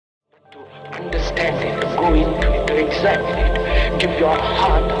Understand it, go into it, examine it, give your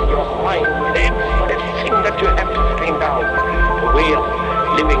heart and your mind with everything that you have to find out, the way of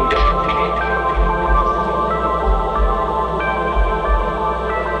living differently.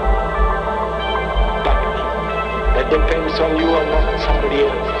 But that depends on you and not somebody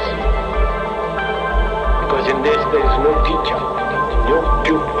else. Because in this there is no teacher, no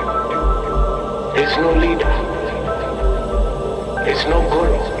pupil, there is no leader, there is no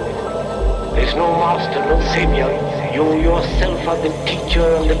guru. There's no master, no savior. You yourself are the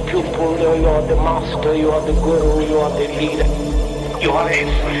teacher and the pupil. You are the master, you are the guru, you are the leader. You are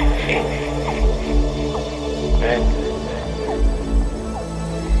everything. And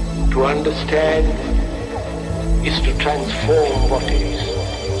to understand is to transform what is.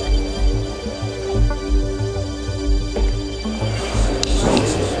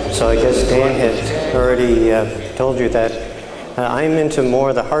 So I guess Dan had already told you that I'm into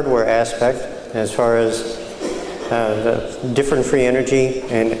more the hardware aspect as far as the different free energy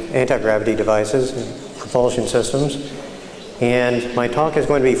and anti-gravity devices and propulsion systems. And my talk is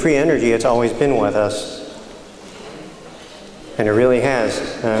going to be free energy. It's always been with us. And it really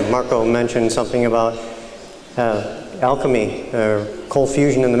has. Marco mentioned something about alchemy, cold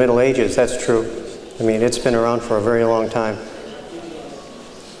fusion in the Middle Ages. That's true. I mean, it's been around for a very long time.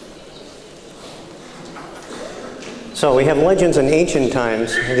 So we have legends in ancient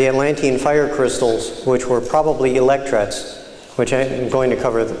times, the Atlantean fire crystals, which were probably electrets, which I'm going to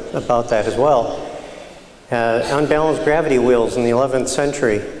cover about that as well. Unbalanced gravity wheels in the 11th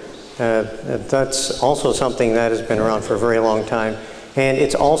century. That's also something that has been around for a very long time. And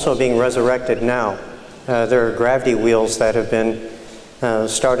it's also being resurrected now. There are gravity wheels that have been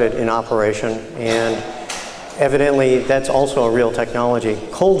started in operation, and evidently that's also a real technology.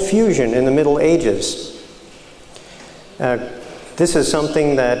 Cold fusion in the Middle Ages. This is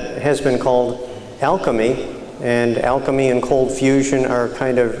something that has been called alchemy, and alchemy and cold fusion are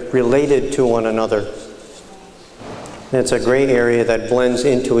kind of related to one another. It's a gray area that blends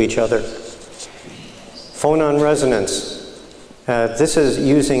into each other. Phonon resonance. This is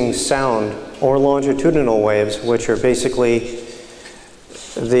using sound or longitudinal waves, which are basically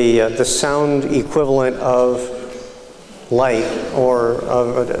the sound equivalent of light or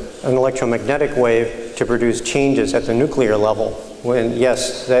of an electromagnetic wave to produce changes at the nuclear level. When,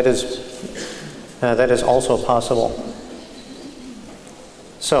 yes, that is also possible.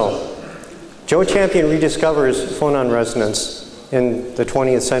 So, Joe Champion rediscovers phonon resonance in the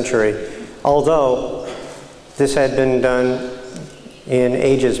 20th century, although this had been done in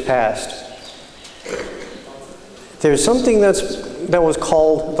ages past. There's something that was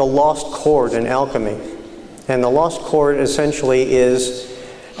called the lost chord in alchemy. And the lost chord essentially is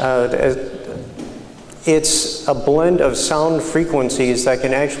it's a blend of sound frequencies that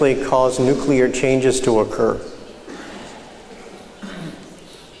can actually cause nuclear changes to occur.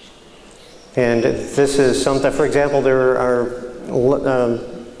 And this is something, for example, there are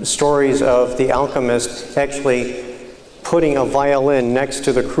stories of the alchemist actually putting a violin next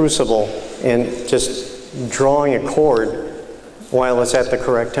to the crucible and just drawing a chord while it's at the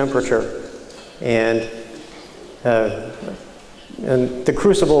correct temperature. And the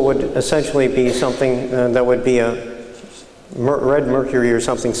crucible would essentially be something that would be a red mercury or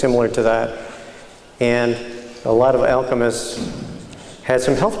something similar to that. And a lot of alchemists had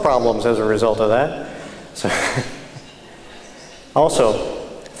some health problems as a result of that. So also,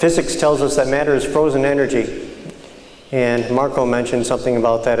 physics tells us that matter is frozen energy. And Marco mentioned something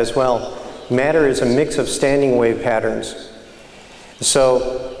about that as well. Matter is a mix of standing wave patterns.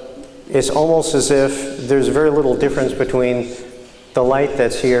 So it's almost as if there's very little difference between the light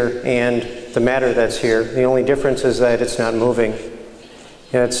that's here and the matter that's here. The only difference is that it's not moving.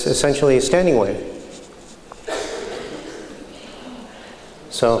 It's essentially a standing wave.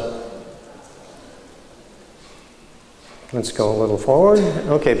 So let's go a little forward.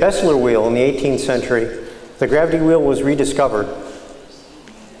 Okay, Bessler wheel in the 18th century. The gravity wheel was rediscovered.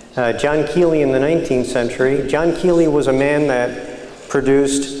 John Keeley in the 19th century. John Keeley was a man that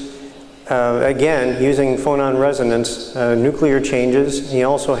produced again, using phonon resonance, nuclear changes. He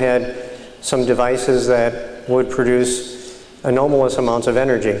also had some devices that would produce anomalous amounts of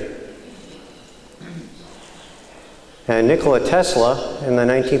energy. And Nikola Tesla, in the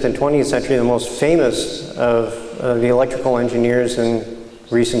 19th and 20th century, the most famous of the electrical engineers in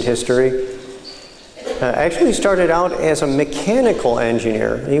recent history, actually started out as a mechanical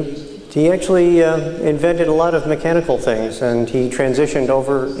engineer. He actually invented a lot of mechanical things, and he transitioned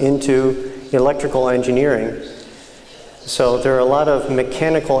over into electrical engineering. So there are a lot of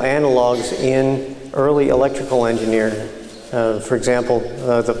mechanical analogs in early electrical engineering. For example,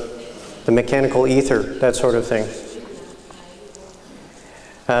 the mechanical ether, that sort of thing.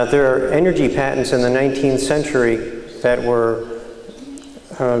 There are energy patents in the 19th century that were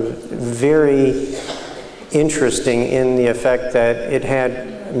very interesting in the effect that it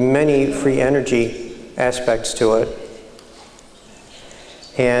had many free energy aspects to it.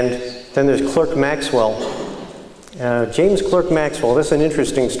 And then there's Clerk Maxwell. James Clerk Maxwell, this is an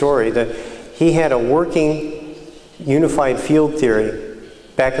interesting story, that he had a working unified field theory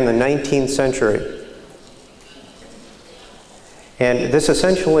back in the 19th century. And this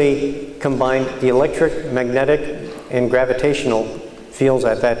essentially combined the electric, magnetic, and gravitational fields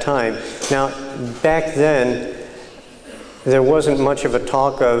at that time. Now, back then, there wasn't much of a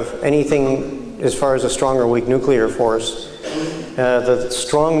talk of anything as far as a strong or weak nuclear force. The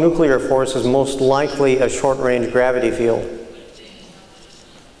strong nuclear force is most likely a short-range gravity field.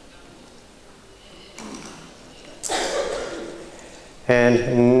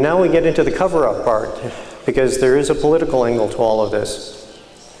 And now we get into the cover-up part, because there is a political angle to all of this.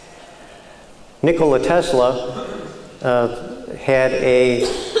 Nikola Tesla had a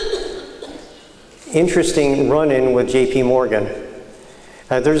interesting run-in with J.P. Morgan.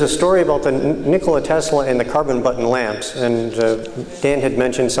 There's a story about the Nikola Tesla and the carbon button lamps, and Dan had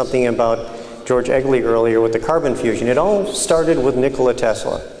mentioned something about George Egley earlier with the carbon fusion. It all started with Nikola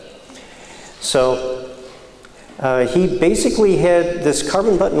Tesla. So he basically had this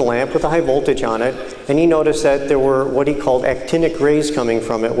carbon button lamp with a high voltage on it, and he noticed that there were what he called actinic rays coming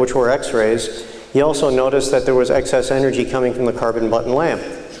from it, which were X-rays. He also noticed that there was excess energy coming from the carbon button lamp.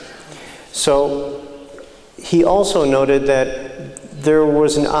 So he also noted that there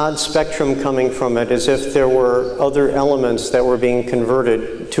was an odd spectrum coming from it, as if there were other elements that were being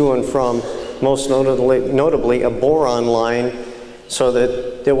converted to and from, most notably a boron line, so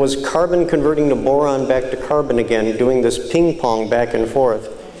that there was carbon converting to boron back to carbon again, doing this ping pong back and forth.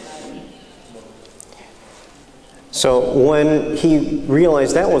 So when he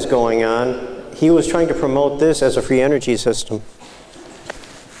realized that was going on, he was trying to promote this as a free energy system.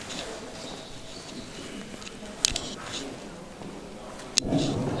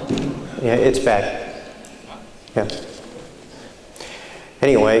 Yeah, it's back. Yeah.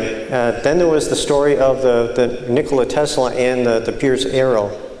 Anyway, then there was the story of the Nikola Tesla and the Pierce arrow.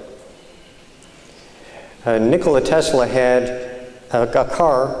 Nikola Tesla had a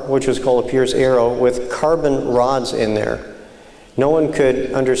car, which was called a Pierce arrow, with carbon rods in there. No one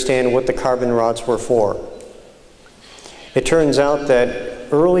could understand what the carbon rods were for. It turns out that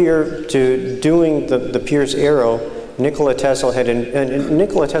earlier to doing the Pierce arrow, Nikola Tesla and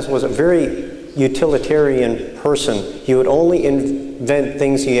Nikola Tesla was a very utilitarian person. He would only invent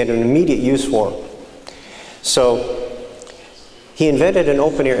things he had an immediate use for. So he invented an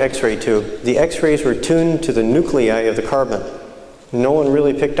open-air X-ray tube. The X-rays were tuned to the nuclei of the carbon. No one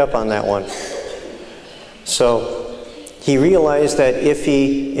really picked up on that one. So he realized that if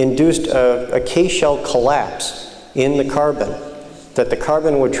he induced a K-shell collapse in the carbon, that the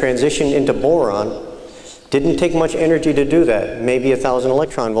carbon would transition into boron. Didn't take much energy to do that, maybe 1,000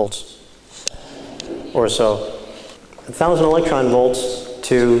 electron volts or so. 1,000 electron volts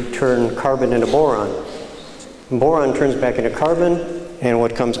to turn carbon into boron. Boron turns back into carbon, and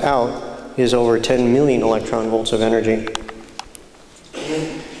what comes out is over 10 million electron volts of energy.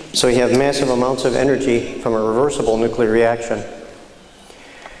 So you have massive amounts of energy from a reversible nuclear reaction.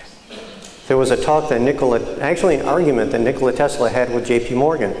 There was a talk that actually an argument that Nikola Tesla had with J.P.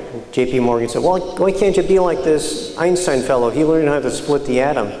 Morgan. J.P. Morgan said, well, why can't you be like this Einstein fellow? He learned how to split the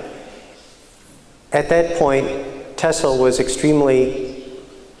atom. At that point, Tesla was extremely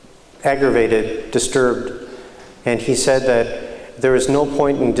aggravated, disturbed, and he said that there is no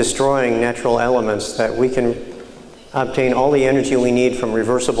point in destroying natural elements, that we can obtain all the energy we need from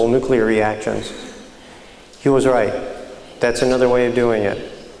reversible nuclear reactions. He was right. That's another way of doing it.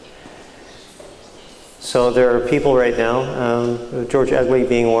 So there are people right now, George Egley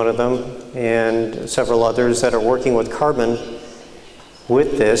being one of them, and several others that are working with carbon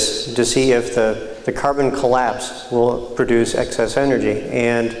with this to see if the carbon collapse will produce excess energy.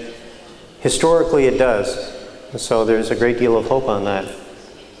 And historically it does. So there's a great deal of hope on that.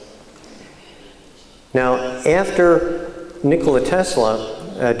 Now, after Nikola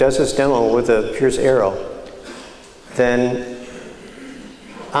Tesla does this demo with the Pierce arrow, then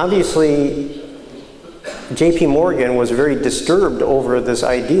obviously J.P. Morgan was very disturbed over this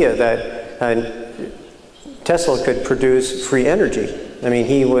idea that Tesla could produce free energy. I mean,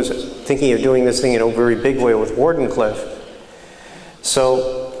 he was thinking of doing this thing in a very big way with Wardenclyffe.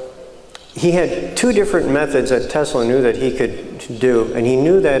 So he had two different methods that Tesla knew that he could do, and he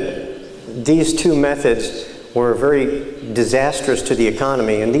knew that these two methods were very disastrous to the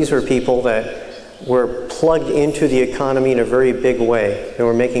economy. And these were people that were plugged into the economy in a very big way. They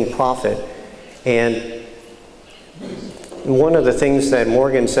were making profit. And one of the things that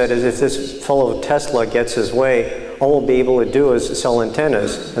Morgan said is, if this fellow Tesla gets his way, all we'll be able to do is sell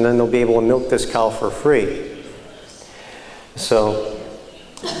antennas, and then they'll be able to milk this cow for free. So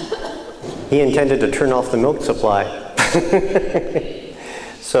he intended to turn off the milk supply.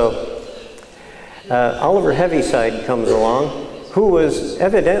 So Oliver Heaviside comes along, who was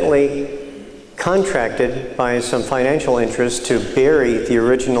evidently contracted by some financial interests to bury the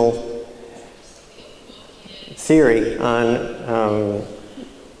original theory on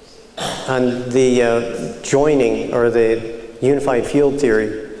the joining, or the unified field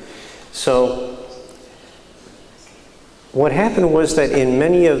theory. So what happened was that in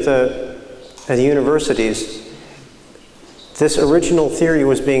many of the universities, this original theory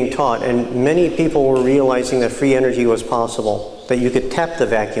was being taught, and many people were realizing that free energy was possible, that you could tap the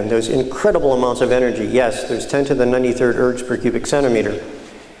vacuum. There's incredible amounts of energy. Yes, there's 10 to the 93rd ergs per cubic centimeter.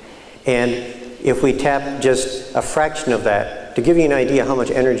 And if we tap just a fraction of that, to give you an idea how much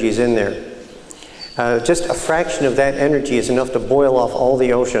energy is in there, just a fraction of that energy is enough to boil off all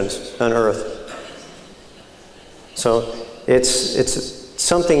the oceans on Earth. So it's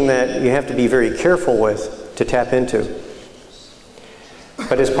something that you have to be very careful with to tap into.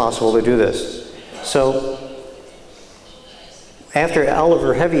 But it's possible to do this. So after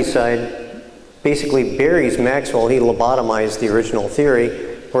Oliver Heaviside basically buries Maxwell, he lobotomized the original theory,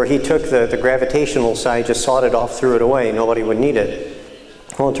 where he took the gravitational side, just sawed it off, threw it away, nobody would need it.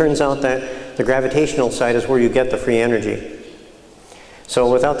 Well, it turns out that the gravitational side is where you get the free energy.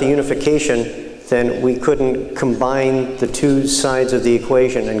 So without the unification, then we couldn't combine the two sides of the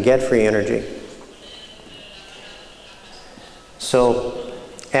equation and get free energy. So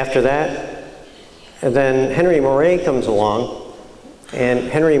after that, then Henry Moray comes along, and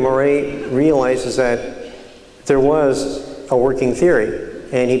Henry Moray realizes that there was a working theory,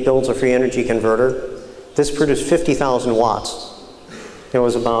 and he builds a free energy converter. This produced 50,000 watts. It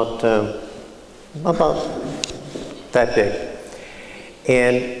was about that big.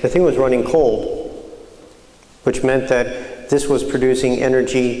 And the thing was running cold, which meant that this was producing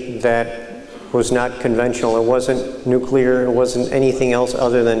energy that was not conventional. It wasn't nuclear, it wasn't anything else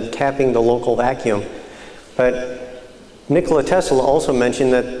other than tapping the local vacuum. But Nikola Tesla also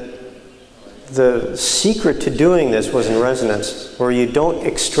mentioned that the secret to doing this was in resonance, where you don't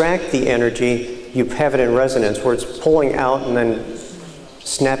extract the energy, you have it in resonance, where it's pulling out and then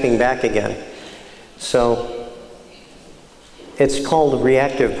snapping back again. So it's called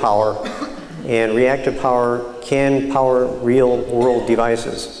reactive power, and reactive power can power real world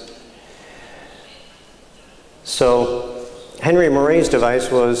devices. So Henry Moray's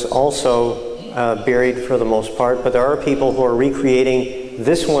device was also buried for the most part, but there are people who are recreating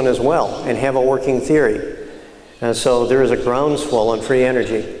this one as well and have a working theory. And so there is a groundswell on free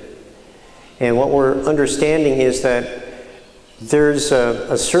energy. And what we're understanding is that there's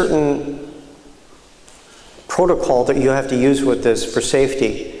a certain protocol that you have to use with this for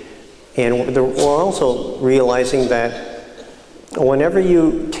safety. And we're also realizing that whenever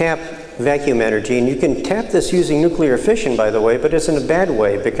you tap vacuum energy, and you can tap this using nuclear fission, by the way, but it's in a bad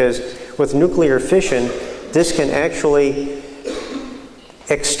way, because with nuclear fission, this can actually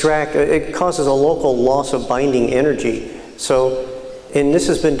extract, it causes a local loss of binding energy. So, and this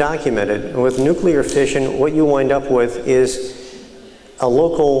has been documented, with nuclear fission, what you wind up with is a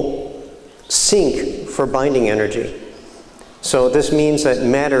local sink for binding energy. So this means that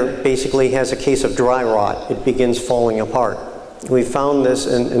matter basically has a case of dry rot. It begins falling apart. We found this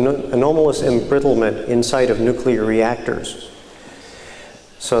in anomalous embrittlement inside of nuclear reactors.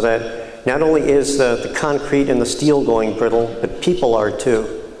 So that not only is the concrete and the steel going brittle, but people are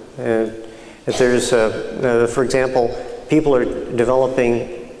too. If there's, for example, people are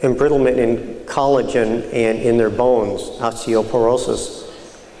developing embrittlement in collagen and in their bones, osteoporosis.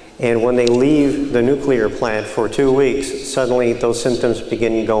 And when they leave the nuclear plant for 2 weeks, suddenly those symptoms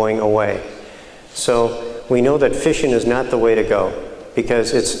begin going away. So we know that fission is not the way to go,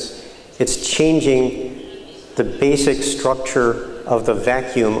 because it's changing the basic structure of the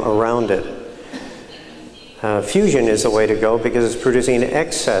vacuum around it. Fusion is the way to go, because it's producing an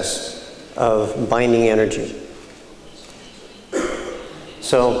excess of binding energy.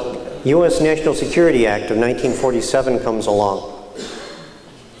 So, U.S. National Security Act of 1947 comes along.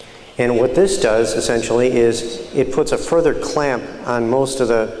 And what this does, essentially, is it puts a further clamp on most of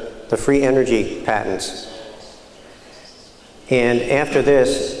the free energy patents. And after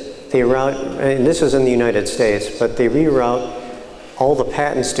this, they route, and this is in the United States, but they reroute all the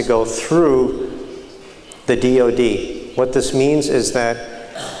patents to go through the DoD. What this means is that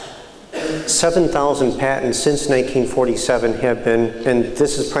 7,000 patents since 1947 have been, and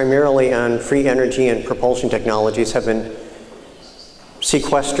this is primarily on free energy and propulsion technologies, have been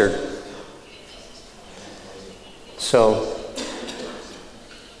sequestered. So,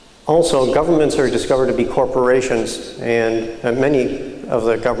 also, governments are discovered to be corporations, and many of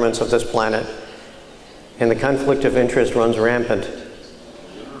the governments of this planet, and the conflict of interest runs rampant.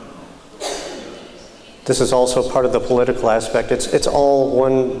 This is also part of the political aspect. It's all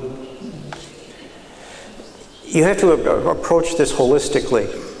one. You have to approach this holistically.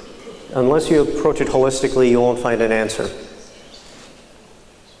 Unless you approach it holistically, you won't find an answer.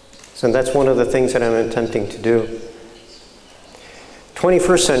 So that's one of the things that I'm attempting to do.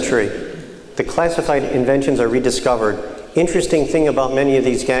 21st century, the classified inventions are rediscovered. Interesting thing about many of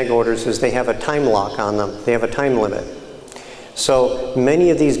these gag orders is they have a time lock on them. They have a time limit. So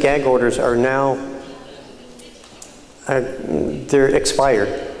many of these gag orders are now, they're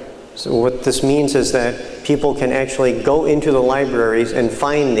expired. So what this means is that people can actually go into the libraries and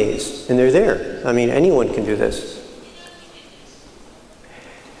find these, and they're there. I mean, anyone can do this.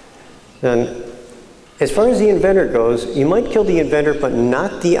 Then, as far as the inventor goes, you might kill the inventor, but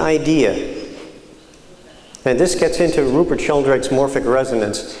not the idea. And this gets into Rupert Sheldrake's morphic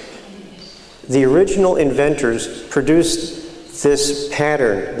resonance. The original inventors produced this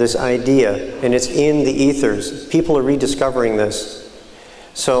pattern, this idea, and it's in the ethers. People are rediscovering this.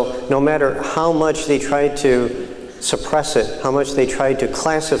 So no matter how much they tried to suppress it, how much they tried to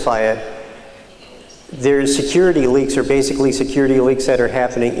classify it, their security leaks are basically security leaks that are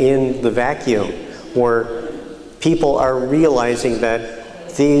happening in the vacuum, where people are realizing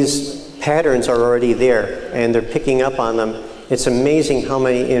that these patterns are already there and they're picking up on them. It's amazing how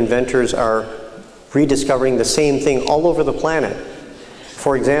many inventors are rediscovering the same thing all over the planet.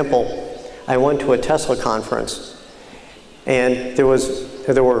 For example, I went to a Tesla conference, and there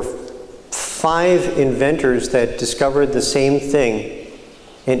were 5 inventors that discovered the same thing,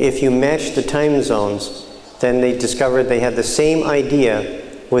 and if you match the time zones, then they discovered they had the same idea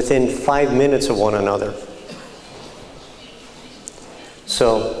within 5 minutes of one another.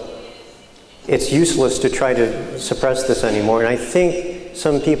 So it's useless to try to suppress this anymore, and I think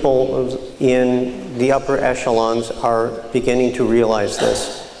some people in the upper echelons are beginning to realize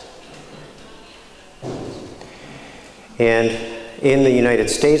this. And in the United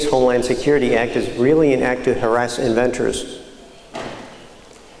States, Homeland Security Act is really an act to harass inventors.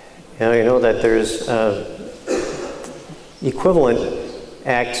 And I know that there's equivalent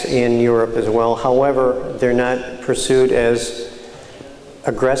acts in Europe as well. However, they're not pursued as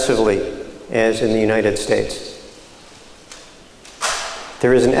aggressively as in the United States.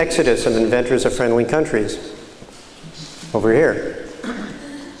 There is an exodus of inventors of friendly countries over here.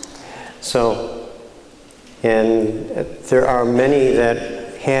 So, and there are many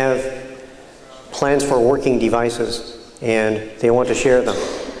that have plans for working devices, and they want to share them.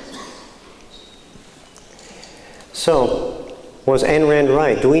 So, was Ayn Rand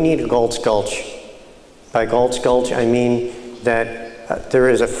right? Do we need a Galt's Gulch? By Galt's Gulch, I mean that there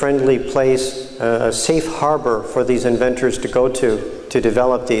is a friendly place, a safe harbor for these inventors to go to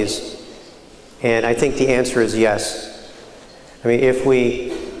develop these. And I think the answer is yes. I mean, if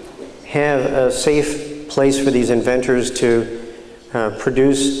we have a safe place for these inventors to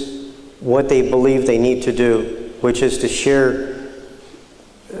produce what they believe they need to do, which is to share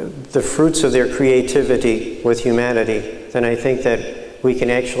the fruits of their creativity with humanity, then I think that we can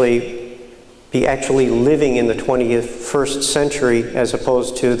actually be living in the 21st century as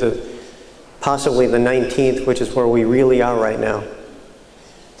opposed to possibly the 19th, which is where we really are right now.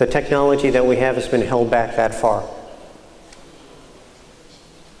 The technology that we have has been held back that far.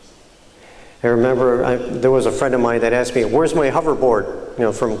 I remember there was a friend of mine that asked me, "Where's my hoverboard?" You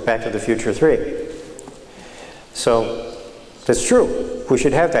know, from Back to the Future 3. So that's true. We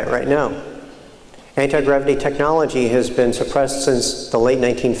should have that right now. Anti-gravity technology has been suppressed since the late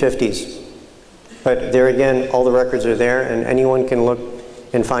 1950s. But there again, all the records are there, and anyone can look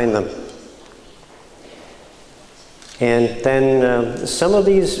and find them. And then some of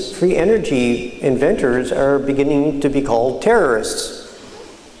these free energy inventors are beginning to be called terrorists.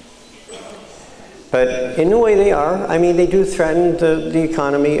 But in a way they are. I mean, they do threaten the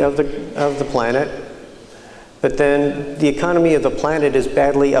economy of the planet. But then the economy of the planet is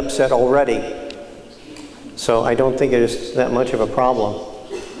badly upset already. So I don't think it is that much of a problem.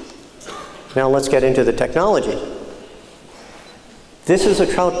 Now let's get into the technology. This is a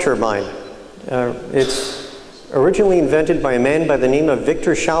trout turbine. It's originally invented by a man by the name of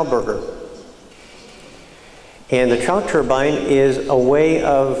Victor Schauberger. And the trout turbine is a way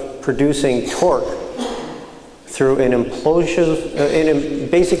of producing torque through an implosive,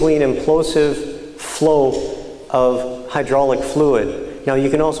 basically an implosive flow of hydraulic fluid. Now you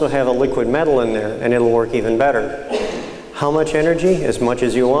can also have a liquid metal in there and it'll work even better. How much energy? As much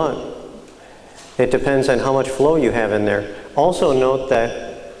as you want. It depends on how much flow you have in there. Also note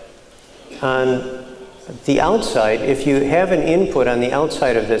that on the outside, if you have an input on the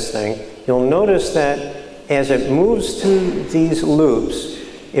outside of this thing, you'll notice that as it moves through these loops,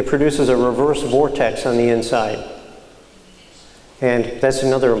 it produces a reverse vortex on the inside. And that's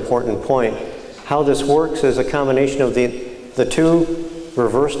another important point. How this works is a combination of the two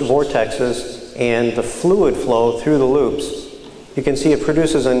reversed vortexes and the fluid flow through the loops. You can see it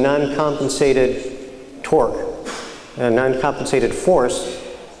produces a non-compensated torque, a non-compensated force,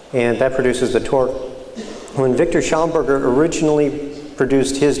 and that produces the torque. When Victor Schauberger originally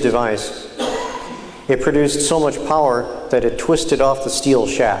produced his device, it produced so much power that it twisted off the steel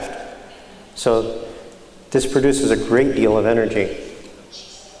shaft. So this produces a great deal of energy.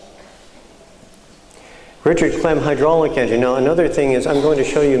 Richard Clem hydraulic engine. Now another thing is I'm going to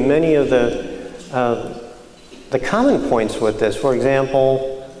show you many of the common points with this. For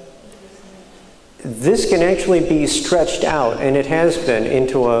example, this can actually be stretched out, and it has been,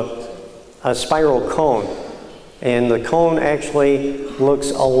 into a spiral cone. And the cone actually looks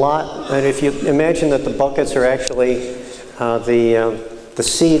a lot, and if you imagine that the buckets are actually the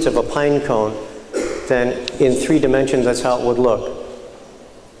seeds of a pine cone, then in 3 dimensions that's how it would look.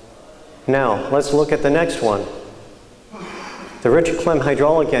 Now, let's look at the next one. The Richard Clem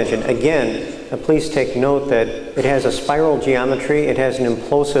hydraulic engine. Again, please take note that it has a spiral geometry, it has an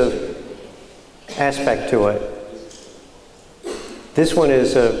implosive aspect to it. This one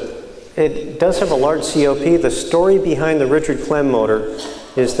is it does have a large COP. The story behind the Richard Clem motor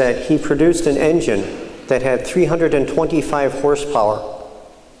is that he produced an engine that had 325 horsepower.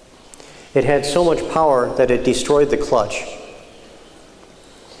 It had so much power that it destroyed the clutch.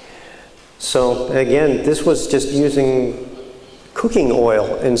 So again, this was just using cooking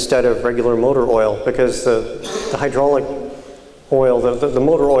oil instead of regular motor oil, because the hydraulic oil, the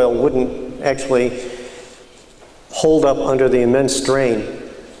motor oil wouldn't actually hold up under the immense strain.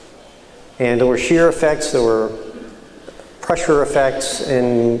 And there were shear effects, there were pressure effects,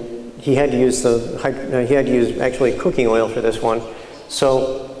 and he had to use actually cooking oil for this one.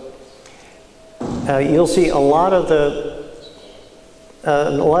 So you'll see a lot of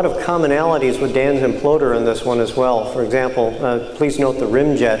commonalities with Dan's imploder in this one as well. For example, please note the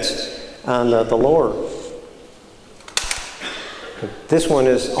rim jets on the lower. This one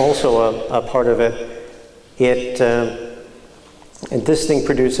is also a part of it. And this thing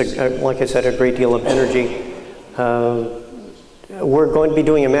produced, like I said, a great deal of energy. We're going to be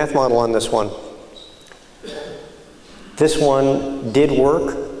doing a math model on this one. This one did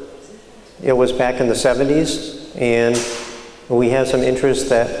work. It was back in the 70s, and we have some interest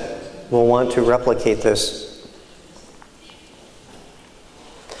that will want to replicate this.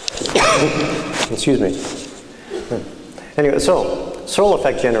 Excuse me. Anyway, so, Searle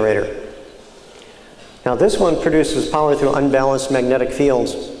effect generator. Now this one produces power through unbalanced magnetic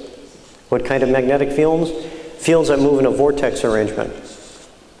fields. What kind of magnetic fields? Fields that move in a vortex arrangement.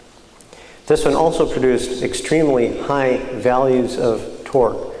 This one also produced extremely high values of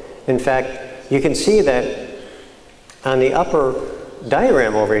torque. In fact, you can see that on the upper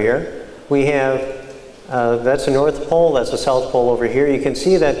diagram over here, we have, that's a north pole, that's a south pole over here. You can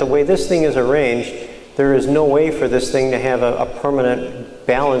see that the way this thing is arranged, there is no way for this thing to have a permanent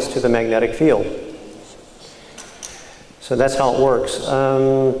balance to the magnetic field. So that's how it works.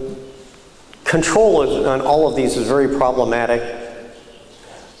 Control on all of these is very problematic.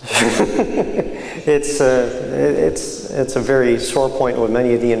 It's a very sore point with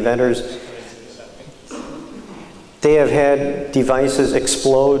many of the inventors. They have had devices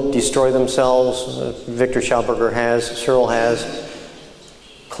explode, destroy themselves. Victor Schauberger has, Searle has,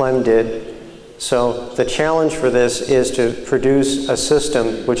 Clem did. So the challenge for this is to produce a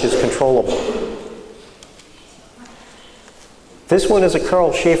system which is controllable. This one is a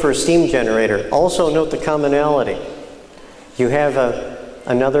Carl Schaefer steam generator. Also note the commonality. You have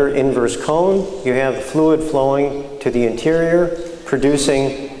another inverse cone. You have fluid flowing to the interior,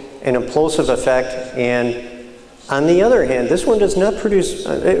 producing an implosive effect. And on the other hand, this one does not produce,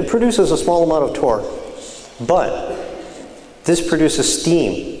 it produces a small amount of torque. But this produces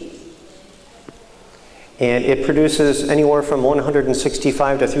steam. And it produces anywhere from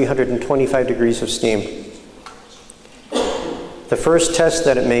 165 to 325 degrees of steam. The first test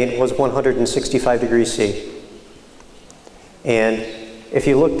that it made was 165 degrees C. And if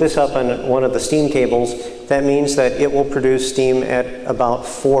you look this up on one of the steam tables, that means that it will produce steam at about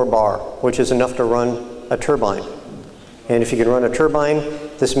 4 bar, which is enough to run a turbine. And if you can run a turbine,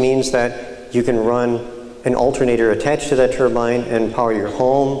 this means that you can run an alternator attached to that turbine and power your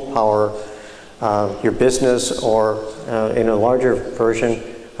home, power your business, or in a larger version,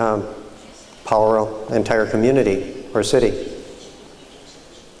 power an entire community or city.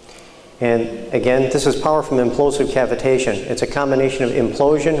 And again, this is power from implosive cavitation. It's a combination of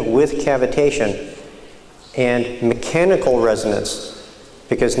implosion with cavitation and mechanical resonance,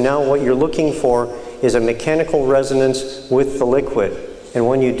 because now what you're looking for is a mechanical resonance with the liquid. And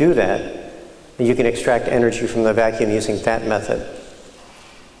when you do that, you can extract energy from the vacuum using that method.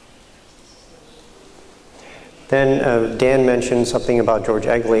 Then Dan mentioned something about George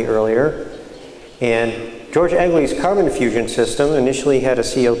Egley earlier. And George Egley's carbon fusion system initially had a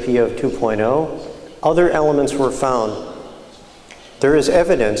COP of 2.0. Other elements were found. There is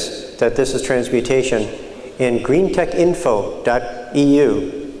evidence that this is transmutation in greentechinfo.eu.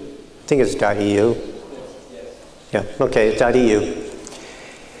 I think it's .eu. Yeah, okay, it's .eu.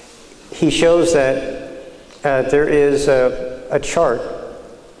 He shows that there is a chart,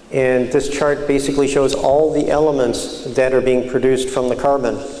 and this chart basically shows all the elements that are being produced from the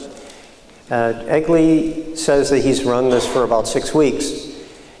carbon. Egley says that he's run this for about 6 weeks,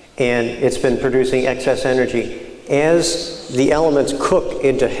 and it's been producing excess energy. As the elements cook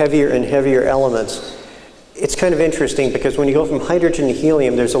into heavier and heavier elements, it's kind of interesting because when you go from hydrogen to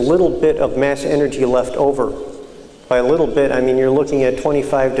helium, there's a little bit of mass energy left over. By a little bit, I mean you're looking at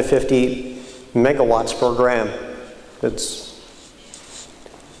 25 to 50 megawatts per gram. It's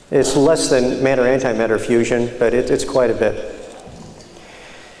less than matter-antimatter fusion, but it's quite a bit.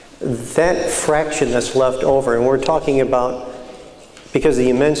 That fraction that's left over, and we're talking about, because the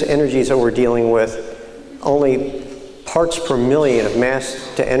immense energies that we're dealing with, only parts per million of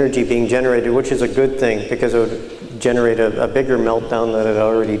mass to energy being generated, which is a good thing because it would generate a bigger meltdown than it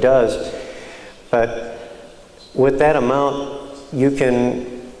already does. But with that amount, you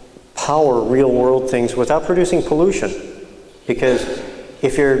can power real-world things without producing pollution. Because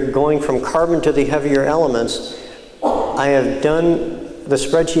if you're going from carbon to the heavier elements, I have done the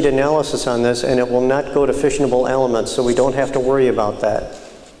spreadsheet analysis on this, and it will not go to fissionable elements, so we don't have to worry about that.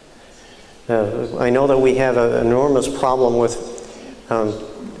 I know that we have an enormous problem with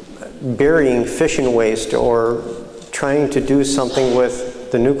burying fission waste or trying to do something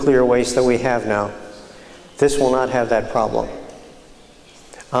with the nuclear waste that we have now. This will not have that problem.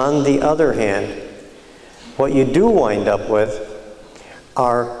 On the other hand, what you do wind up with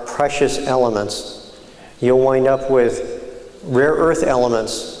are precious elements. You'll wind up with rare earth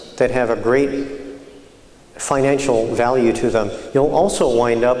elements that have a great financial value to them. You'll also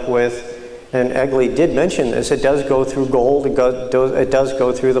wind up with, and Egley did mention this, it does go through gold, it does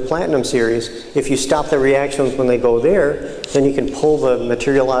go through the platinum series. If you stop the reactions when they go there, then you can pull the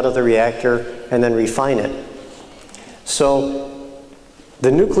material out of the reactor and then refine it. So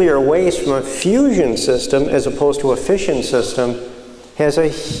the nuclear waste from a fusion system as opposed to a fission system has a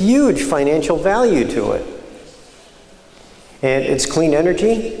huge financial value to it. And it's clean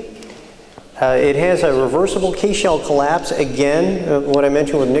energy. It has a reversible K-shell collapse. Again, what I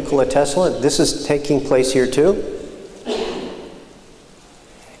mentioned with Nikola Tesla, this is taking place here too.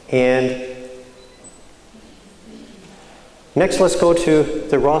 And next, let's go to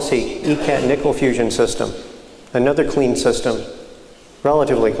the Rossi ECAT nickel fusion system. Another clean system,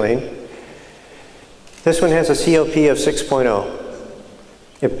 relatively clean. This one has a COP of 6.0.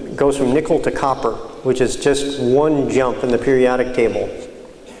 It goes from nickel to copper, which is just one jump in the periodic table.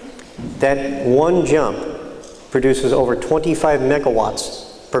 That one jump produces over 25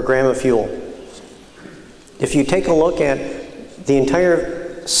 megawatts per gram of fuel. If you take a look at the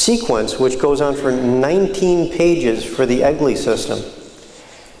entire sequence, which goes on for 19 pages for the Egley system,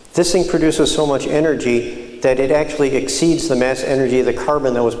 this thing produces so much energy that it actually exceeds the mass energy of the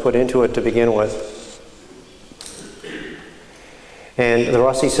carbon that was put into it to begin with. And the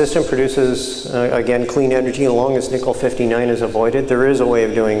Rossi system produces, again, clean energy as long as nickel 59 is avoided. There is a way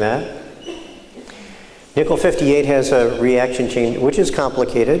of doing that. Nickel 58 has a reaction chain, which is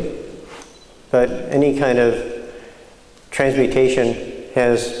complicated, but any kind of transmutation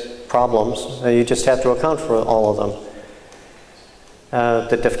has problems. You just have to account for all of them.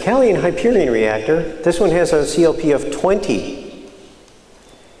 The Defcalian Hyperion reactor, this one has a COP of 20.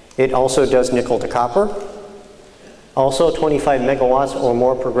 It also does nickel to copper. Also 25 megawatts or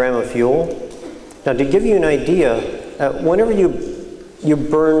more per gram of fuel. Now to give you an idea, whenever you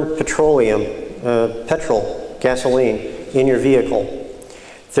burn petroleum, petrol, gasoline in your vehicle,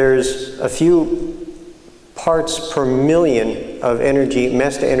 there's a few parts per million of energy,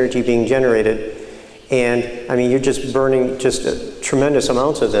 mass to energy being generated. And I mean, you're just burning just tremendous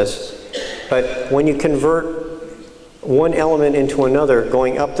amounts of this. But when you convert one element into another,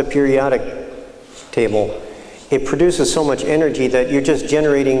 going up the periodic table, it produces so much energy that you're just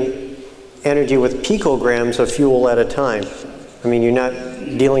generating energy with picograms of fuel at a time. I mean, you're not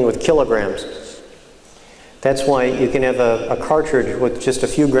dealing with kilograms. That's why you can have a cartridge with just a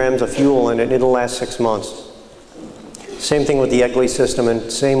few grams of fuel in it, it'll last 6 months. Same thing with the Egley system, and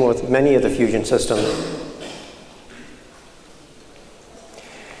same with many of the fusion systems.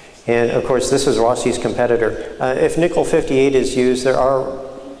 And of course, this is Rossi's competitor. If nickel-58 is used, there are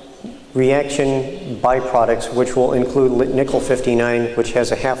reaction byproducts which will include nickel-59, which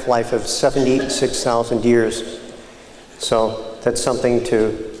has a half-life of 76,000 years. So that's something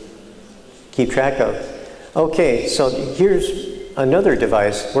to keep track of. Okay, so here's another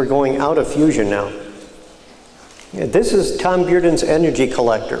device. We're going out of fusion now. This is Tom Bearden's energy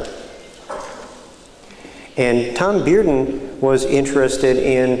collector. And Tom Bearden was interested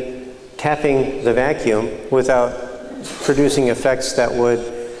in tapping the vacuum without producing effects that would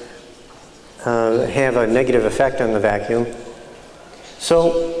have a negative effect on the vacuum.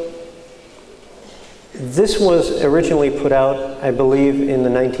 So this was originally put out, I believe, in the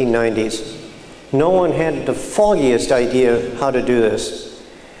 1990s. No one had the foggiest idea how to do this.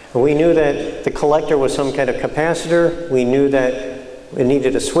 We knew that the collector was some kind of capacitor. We knew that it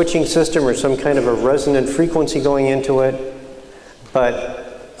needed a switching system or some kind of a resonant frequency going into it. But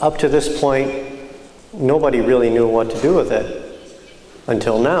up to this point, nobody really knew what to do with it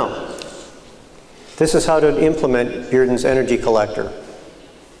until now. This is how to implement Bearden's energy collector.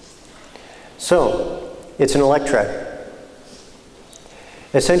 So, it's an electret.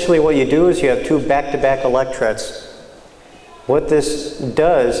 Essentially what you do is you have two back-to-back electrets. What this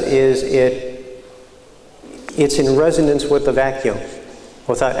does is it's in resonance with the vacuum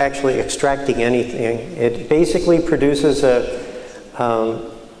without actually extracting anything. It basically produces a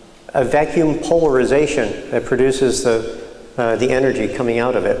vacuum polarization that produces the energy coming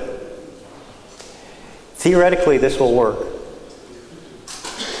out of it. Theoretically, this will work.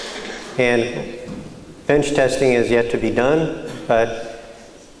 And bench testing is yet to be done, but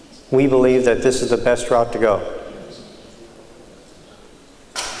we believe that this is the best route to go.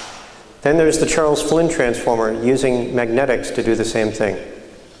 Then there's the Charles Flynn transformer using magnetics to do the same thing.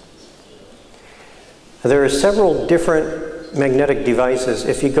 There are several different magnetic devices.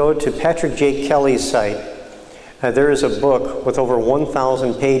 If you go to Patrick J. Kelly's site, there is a book with over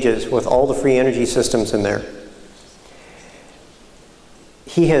 1,000 pages with all the free energy systems in there.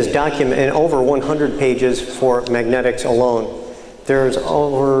 He has documented over 100 pages for magnetics alone. There's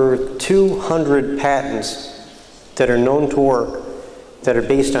over 200 patents that are known to work that are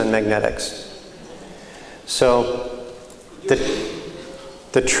based on magnetics. So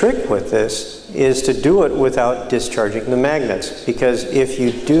the trick with this is to do it without discharging the magnets, because if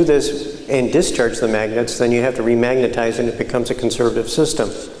you do this and discharge the magnets, then you have to remagnetize and it becomes a conservative system.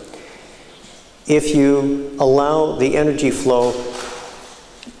 If you allow the energy flow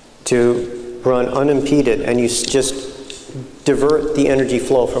to run unimpeded and you just divert the energy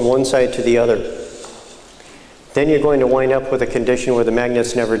flow from one side to the other, then you're going to wind up with a condition where the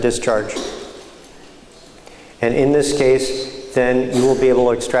magnets never discharge. And in this case, then you will be able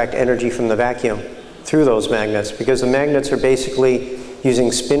to extract energy from the vacuum through those magnets, because the magnets are basically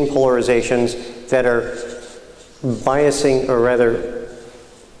using spin polarizations that are biasing, or rather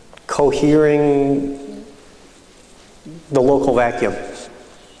cohering, the local vacuum.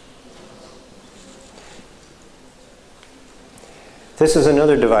 This is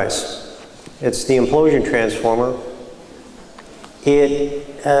another device. It's the implosion transformer. It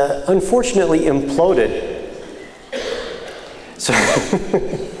unfortunately imploded. So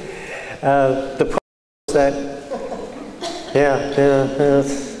the problem is that,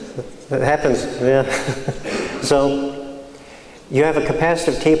 it happens, So you have a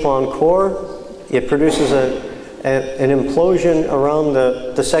capacitive tape-on core. It produces an implosion around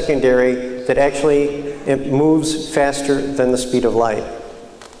the secondary that actually it moves faster than the speed of light.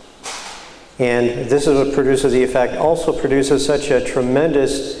 And this is what produces the effect. Also produces such a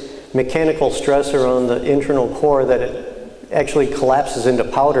tremendous mechanical stress around the internal core that it actually collapses into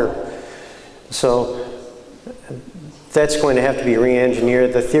powder. So that's going to have to be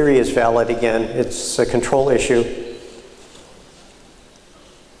re-engineered. The theory is valid again. It's a control issue.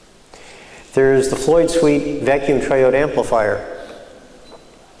 There's the Floyd Sweet vacuum triode amplifier.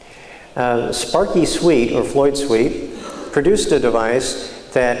 Sparky Sweet, or Floyd Sweet, produced a device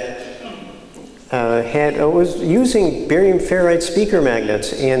that was using barium ferrite speaker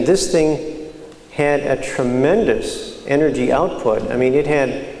magnets, and this thing had a tremendous energy output. I mean, it had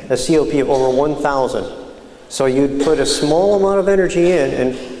a COP of over 1,000. So you'd put a small amount of energy in,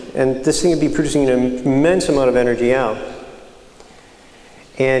 and and this thing would be producing an immense amount of energy out.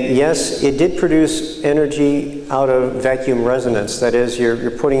 And yes, it did produce energy out of vacuum resonance. That is, you're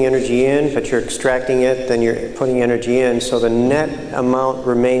putting energy in, but you're extracting it, then you're putting energy in, so the net amount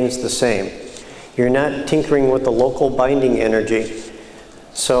remains the same. You're not tinkering with the local binding energy.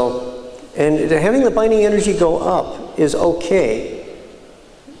 So, and having the binding energy go up is okay,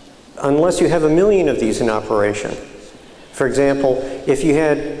 unless you have 1 million of these in operation. For example, if you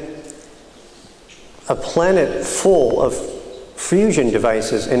had a planet full of fusion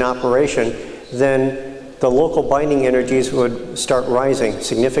devices in operation, then the local binding energies would start rising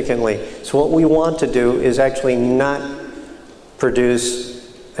significantly. So what we want to do is actually not produce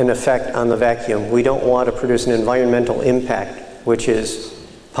an effect on the vacuum. We don't want to produce an environmental impact, which is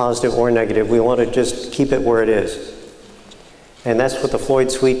positive or negative. We want to just keep it where it is. And that's what the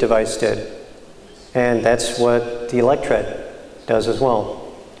Floyd Sweet device did. And that's what the Electret does as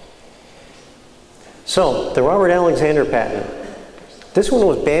well. So, the Robert Alexander patent. This one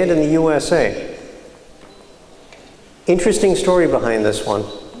was banned in the USA. Interesting story behind this one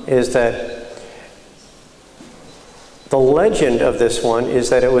is that the legend of this one is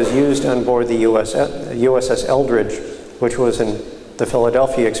that it was used on board the USS Eldridge, which was in the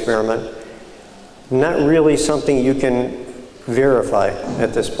Philadelphia experiment. Not really something you can verify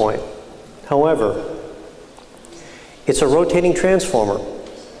at this point. However, it's a rotating transformer.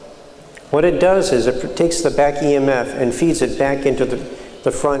 What it does is it takes the back EMF and feeds it back into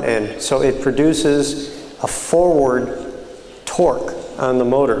the front end. So it produces a forward torque on the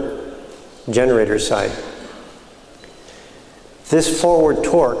motor generator side. This forward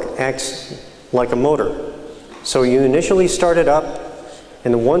torque acts like a motor. So you initially start it up,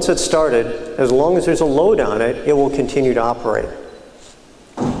 and once it's started, as long as there's a load on it, it will continue to operate.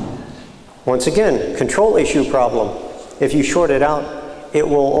 Once again, control issue problem. If you short it out, it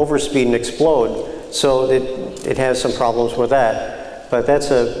will overspeed and explode. So it has some problems with that. But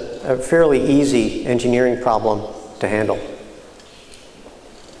that's a fairly easy engineering problem to handle.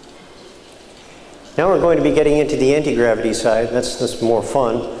 Now we're going to be getting into the anti-gravity side. That's more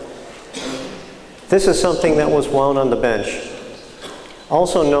fun. This is something that was wound on the bench.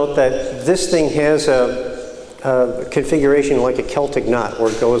 Also note that this thing has a configuration like a Celtic knot,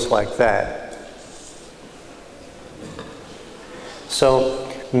 where it goes like that. So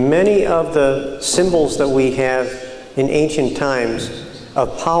many of the symbols that we have in ancient times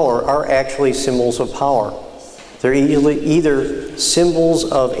of power are actually symbols of power. They're either symbols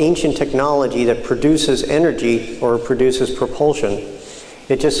of ancient technology that produces energy or produces propulsion.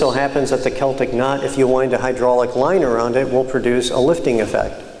 It just so happens that the Celtic knot, if you wind a hydraulic line around it, will produce a lifting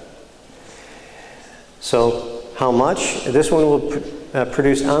effect. So how much? This one will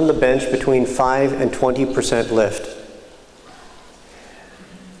produce on the bench between 5 and 20% lift.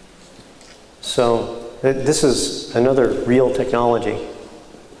 So this is another real technology.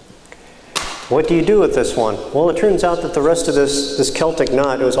 What do you do with this one? Well, it turns out that the rest of this Celtic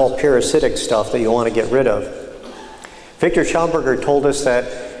knot, it was all parasitic stuff that you want to get rid of. Victor Schauberger told us that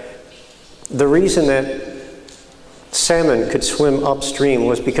the reason that salmon could swim upstream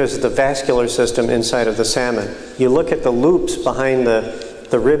was because of the vascular system inside of the salmon. You look at the loops behind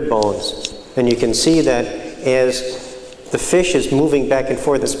the rib bones, and you can see that as the fish is moving back and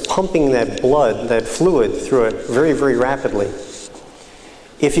forth, it's pumping that blood, that fluid through it very, very rapidly.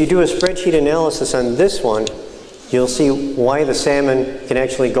 If you do a spreadsheet analysis on this one, you'll see why the salmon can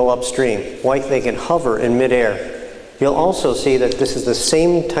actually go upstream, why they can hover in midair. You'll also see that this is the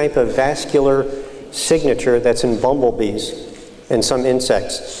same type of vascular signature that's in bumblebees and some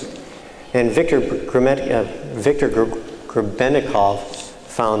insects. And Viktor Grebennikov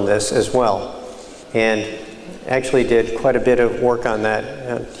found this as well, and actually did quite a bit of work on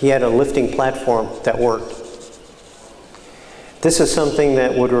that. He had a lifting platform that worked. This is something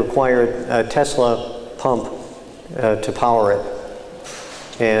that would require a Tesla pump to power it.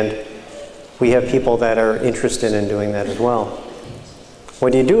 And we have people that are interested in doing that as well.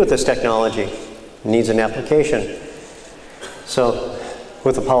 What do you do with this technology? It needs an application. So,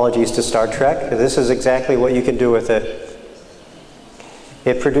 with apologies to Star Trek, this is exactly what you can do with it.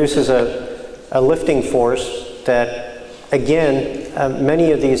 It produces a lifting force that, again,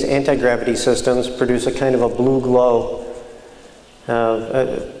 many of these anti-gravity systems produce a kind of a blue glow.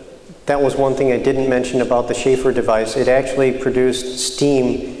 That was one thing I didn't mention about the Schaefer device. It actually produced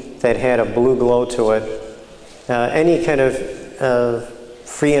steam that had a blue glow to it. Any kind of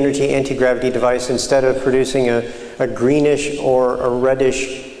free energy anti-gravity device, instead of producing a greenish or a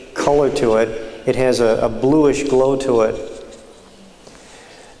reddish color to it, it has a bluish glow to it.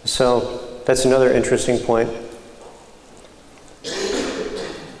 So that's another interesting point.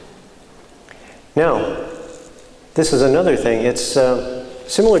 Now, this is another thing. It's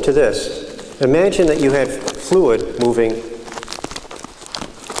similar to this. Imagine that you had fluid moving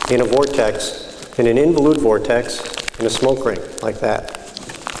in a vortex, in an involute vortex, in a smoke ring, like that.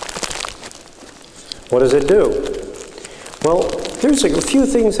 What does it do? Well, there's a few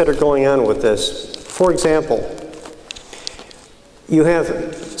things that are going on with this. For example, you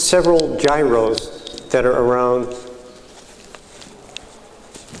have several gyros that are around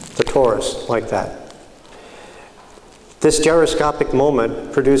the torus, like that. This gyroscopic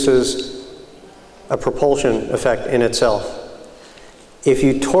moment produces a propulsion effect in itself. If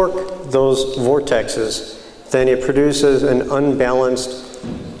you torque those vortexes, then it produces an unbalanced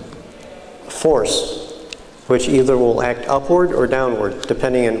force, which either will act upward or downward,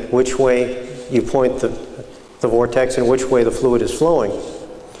 depending on which way you point the vortex and which way the fluid is flowing.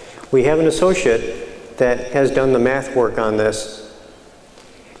 We have an associate that has done the math work on this,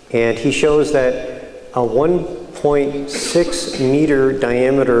 and he shows that a 1.6 meter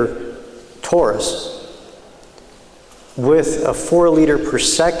diameter torus with a 4 liter per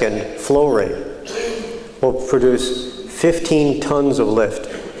second flow rate will produce 15 tons of lift.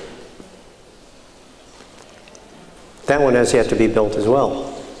 That one has yet to be built as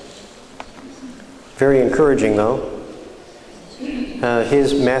well. Very encouraging, though.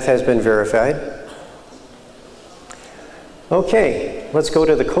 His math has been verified. Okay, let's go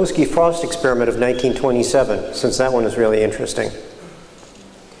to the Koski-Frost experiment of 1927, since that one is really interesting.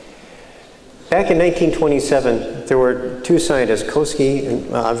 Back in 1927, there were two scientists, Koski,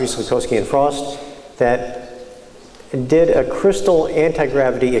 and obviously Koski and Frost, that did a crystal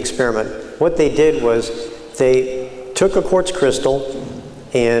anti-gravity experiment. What they did was they took a quartz crystal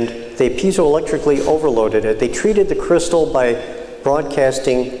and they piezoelectrically overloaded it. They treated the crystal by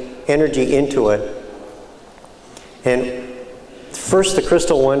broadcasting energy into it. And first the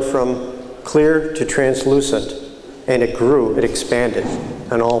crystal went from clear to translucent, and it grew, it expanded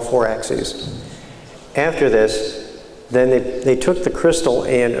on all 4 axes. After this, then they took the crystal,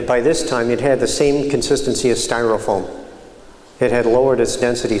 and by this time it had the same consistency as styrofoam. It had lowered its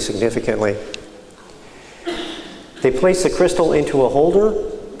density significantly. They placed the crystal into a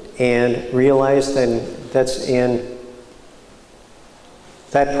holder and realized that that's in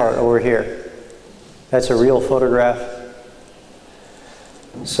that part over here. That's a real photograph.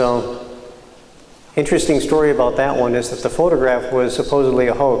 So, interesting story about that one is that the photograph was supposedly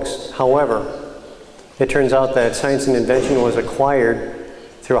a hoax. However, it turns out that Science and Invention was acquired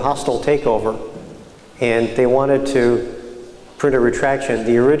through a hostile takeover, and they wanted to print a retraction.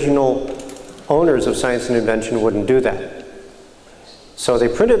 The original owners of Science and Invention wouldn't do that. So they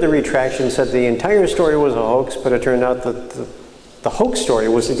printed the retraction, said the entire story was a hoax, but it turned out that the hoax story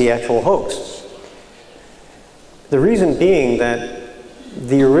was the actual hoax. The reason being that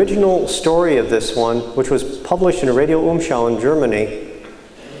the original story of this one, which was published in Radio Umschau in Germany,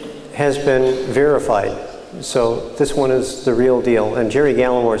 has been verified. So this one is the real deal, and Jerry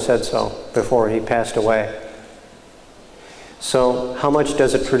Gallimore said so before he passed away. So how much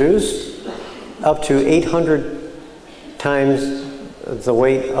does it produce? Up to 800 times the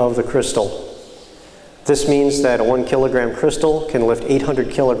weight of the crystal. This means that a 1 kilogram crystal can lift 800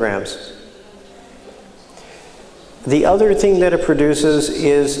 kilograms. The other thing that it produces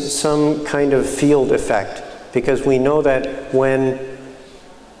is some kind of field effect, because we know that when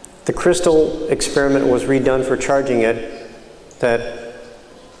the crystal experiment was redone for charging it, that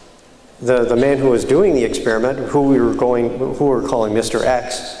the man who was doing the experiment, who we were calling Mr.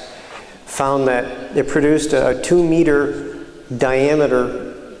 X, found that it produced a 2 meter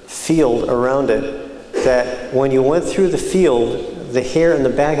diameter field around it, that when you went through the field, the hair in the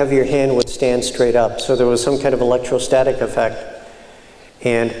back of your hand would stand straight up. So there was some kind of electrostatic effect.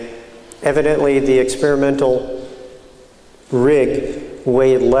 And evidently the experimental rig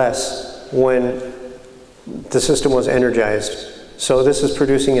weighed less when the system was energized. So this is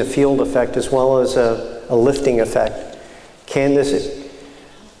producing a field effect as well as a lifting effect. Can this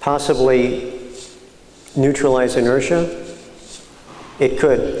possibly neutralize inertia? It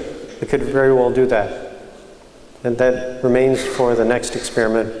could. It could very well do that. And that remains for the next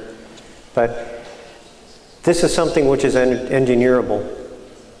experiment. But this is something which is engineerable.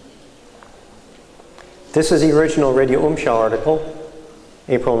 This is the original Radio Umschau article,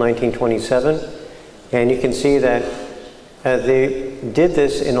 April 1927. And you can see that they did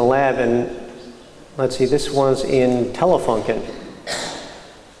this in a lab in, let's see, this was in Telefunken.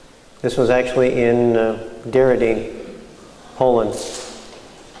 This was actually in Deradin, Poland.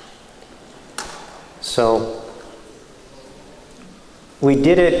 So we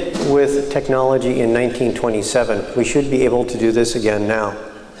did it with technology in 1927. We should be able to do this again now.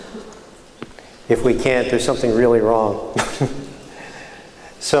 If we can't, there's something really wrong.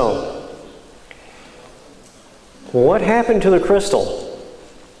 So, what happened to the crystal?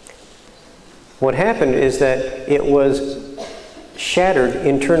 What happened is that it was shattered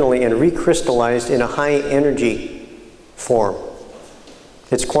internally and recrystallized in a high energy form.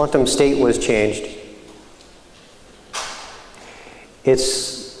 Its quantum state was changed.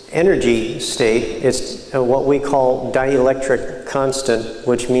 Its energy state, it's what we call dielectric constant,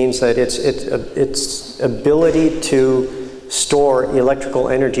 which means that its ability to store electrical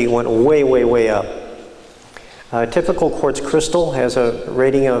energy went way, way, way up. A typical quartz crystal has a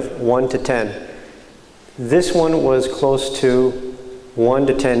rating of 1 to 10. This one was close to 1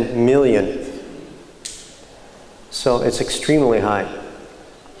 to 10 million. So it's extremely high.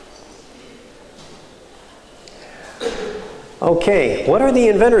 Okay, what are the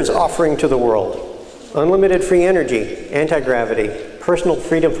inventors offering to the world? Unlimited free energy, anti-gravity, personal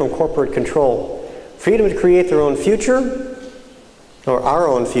freedom from corporate control, freedom to create their own future, or our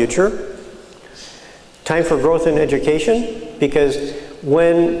own future, time for growth in education, because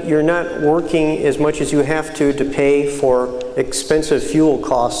when you're not working as much as you have to pay for expensive fuel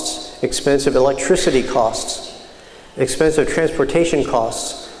costs, expensive electricity costs, expensive transportation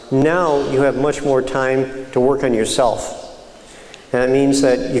costs, now you have much more time to work on yourself. And that means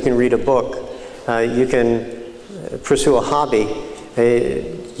that you can read a book, you can pursue a hobby,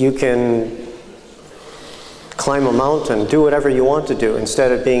 you can climb a mountain, do whatever you want to do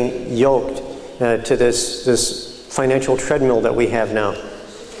instead of being yoked to this financial treadmill that we have now.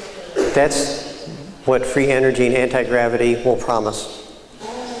 That's what free energy and anti-gravity will promise.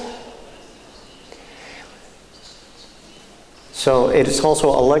 So it is also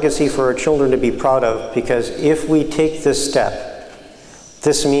a legacy for our children to be proud of, because if we take this step,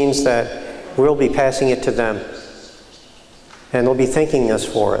 this means that we'll be passing it to them, and they'll be thanking us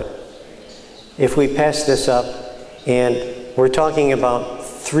for it. If we pass this up, and we're talking about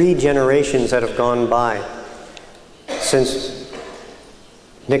 3 generations that have gone by since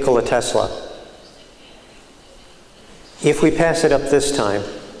Nikola Tesla. If we pass it up this time,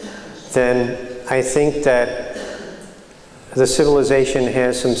 then I think that the civilization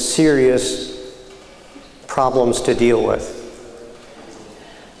has some serious problems to deal with.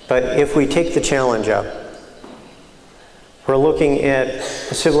 But if we take the challenge up, we're looking at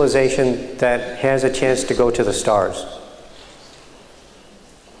a civilization that has a chance to go to the stars.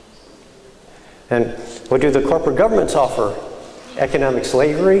 And what do the corporate governments offer? Economic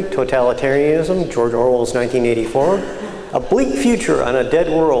slavery, totalitarianism, George Orwell's 1984, a bleak future on a dead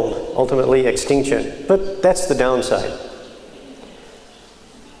world, ultimately extinction. But that's the downside.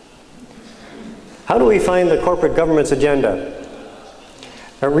 How do we find the corporate government's agenda?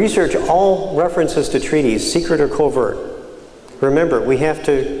 Research all references to treaties, secret or covert. Remember, we have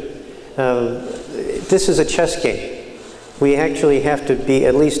to, this is a chess game. We actually have to be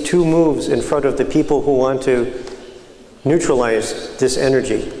at least 2 moves in front of the people who want to neutralize this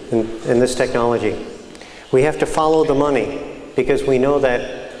energy and this technology. We have to follow the money, because we know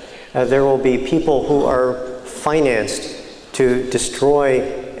that there will be people who are financed to destroy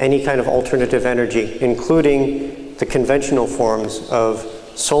any kind of alternative energy, including the conventional forms of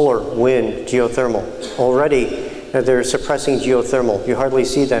solar, wind, geothermal. Already, they're suppressing geothermal. You hardly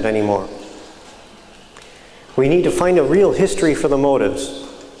see that anymore. We need to find a real history for the motives.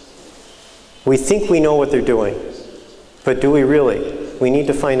 We think we know what they're doing, but do we really? We need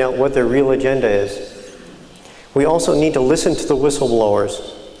to find out what their real agenda is. We also need to listen to the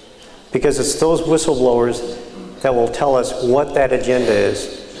whistleblowers, because it's those whistleblowers that will tell us what that agenda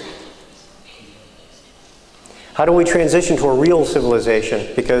is. How do we transition to a real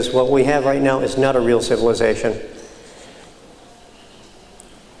civilization? Because what we have right now is not a real civilization.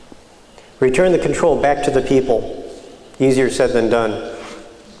 Return the control back to the people. Easier said than done.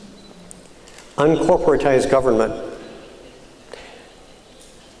 Uncorporatize government.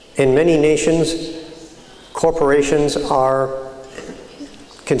 In many nations, corporations are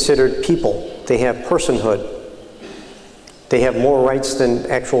considered people. They have personhood. They have more rights than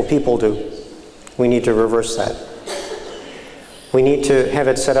actual people do. We need to reverse that. We need to have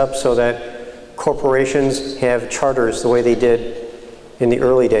it set up so that corporations have charters the way they did in the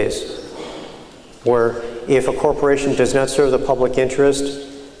early days, where if a corporation does not serve the public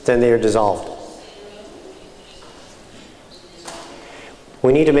interest, then they are dissolved.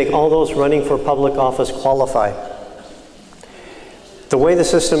 We need to make all those running for public office qualify. The way the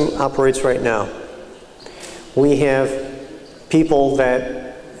system operates right now, we have people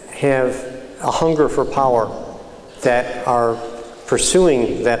that have a hunger for power that are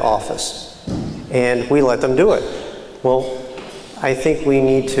pursuing that office, and we let them do it. Well, I think we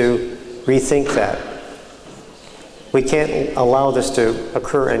need to rethink that. We can't allow this to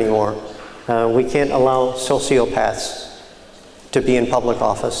occur anymore. We can't allow sociopaths to be in public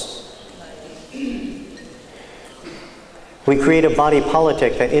office. We create a body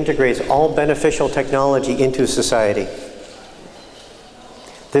politic that integrates all beneficial technology into society.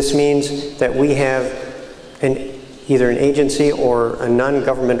 This means that we have either an agency or a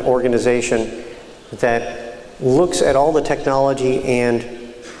non-government organization that looks at all the technology and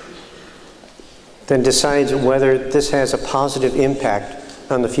then decides whether this has a positive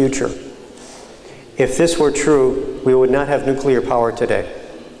impact on the future. If this were true, we would not have nuclear power today.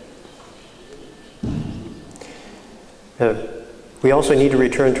 We also need to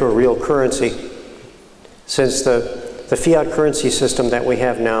return to a real currency, since the fiat currency system that we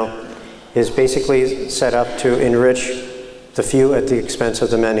have now is basically set up to enrich the few at the expense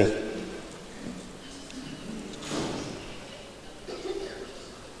of the many.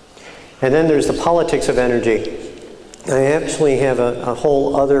 And then there's the politics of energy. I actually have a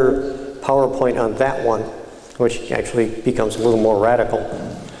whole other PowerPoint on that one, which actually becomes a little more radical.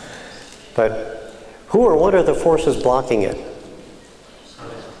 But who or what are the forces blocking it?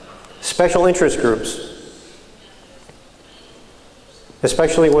 Special interest groups,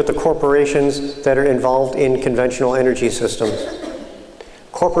 especially with the corporations that are involved in conventional energy systems.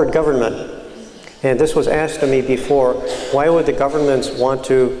 Corporate government, and this was asked of me before, why would the governments want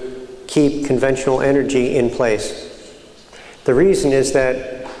to keep conventional energy in place? The reason is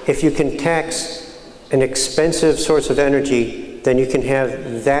that if you can tax an expensive source of energy, then you can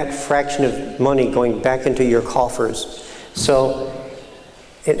have that fraction of money going back into your coffers. So,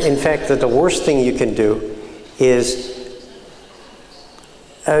 in fact, the worst thing you can do is,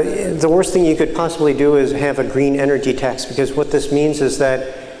 the worst thing you could possibly do is have a green energy tax, because what this means is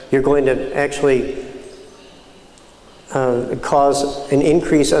that you're going to actually cause an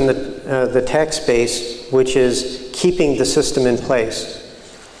increase on the tax base, which is keeping the system in place.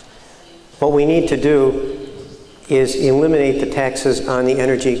 What we need to do is eliminate the taxes on the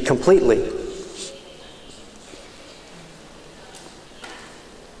energy completely.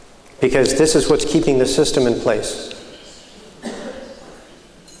 Because this is what's keeping the system in place.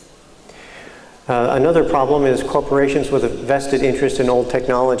 Another problem is corporations with a vested interest in old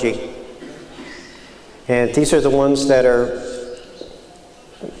technology. And these are the ones that are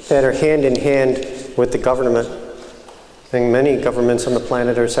hand in hand with the government. I think many governments on the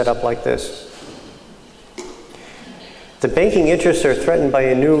planet are set up like this. The banking interests are threatened by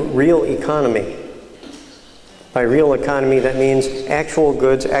a new real economy. By real economy, that means actual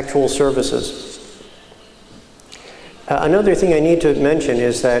goods, actual services. Another thing I need to mention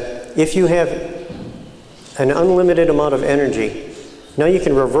is that if you have an unlimited amount of energy, now you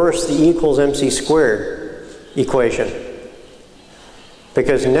can reverse the E equals mc squared equation.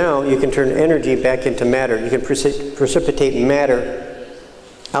 Because now you can turn energy back into matter. You can precipitate matter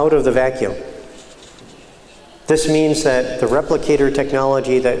out of the vacuum. This means that the replicator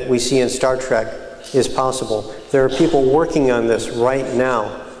technology that we see in Star Trek is possible. There are people working on this right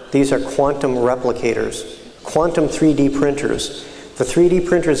now. These are quantum replicators, quantum 3D printers. The 3D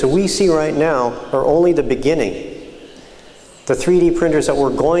printers that we see right now are only the beginning. The 3D printers that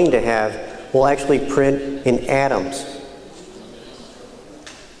we're going to have will actually print in atoms.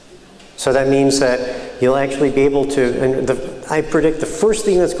 So that means that you'll actually be able to, and I predict the first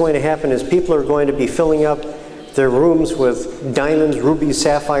thing that's going to happen is people are going to be filling up their rooms with diamonds, rubies,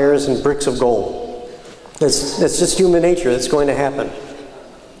 sapphires, and bricks of gold. That's just human nature. That's going to happen.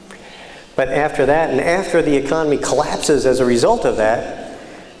 But after that, and after the economy collapses as a result of that,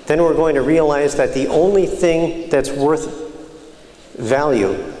 then we're going to realize that the only thing that's worth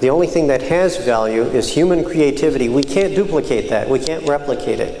value, the only thing that has value is human creativity. We can't duplicate that. We can't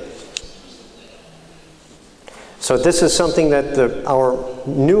replicate it. So this is something that our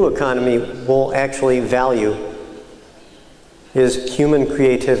new economy will actually value, is human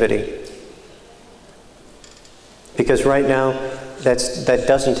creativity. Because right now, that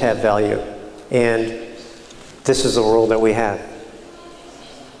doesn't have value. And this is the world that we have.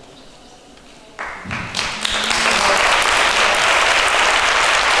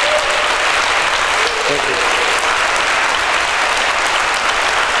 Thank you.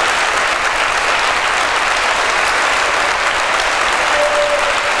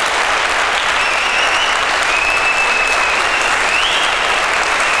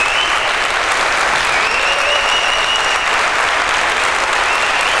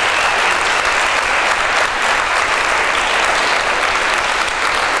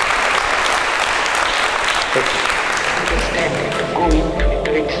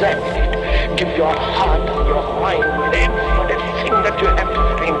 Give your heart and your mind with everything that you have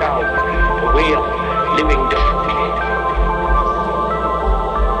to bring down. a way of living differently.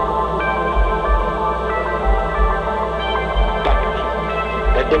 But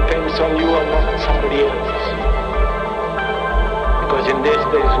that depends on you and not somebody else. Because in this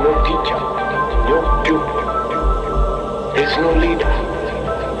there is no teacher, no pupil, there is no leader,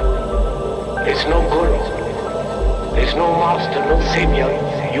 there is no guru, there is no master, no savior.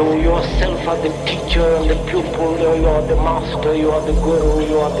 You yourself are the teacher and the pupil, you are the master, you are the guru,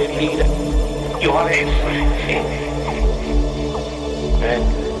 you are the leader. You are everything. And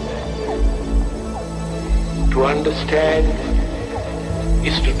to understand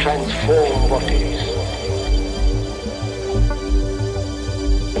is to transform what is.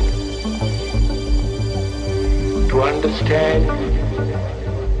 To understand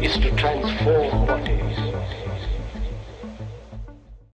is to transform what is.